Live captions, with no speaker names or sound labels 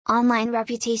Online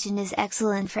reputation is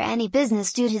excellent for any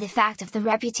business due to the fact if the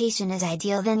reputation is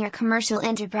ideal then your commercial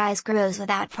enterprise grows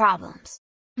without problems.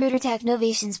 Router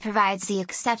Technovations provides the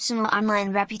exceptional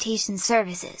online reputation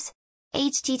services.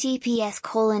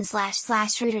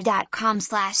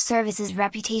 https://router.com/services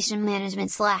reputation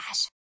management/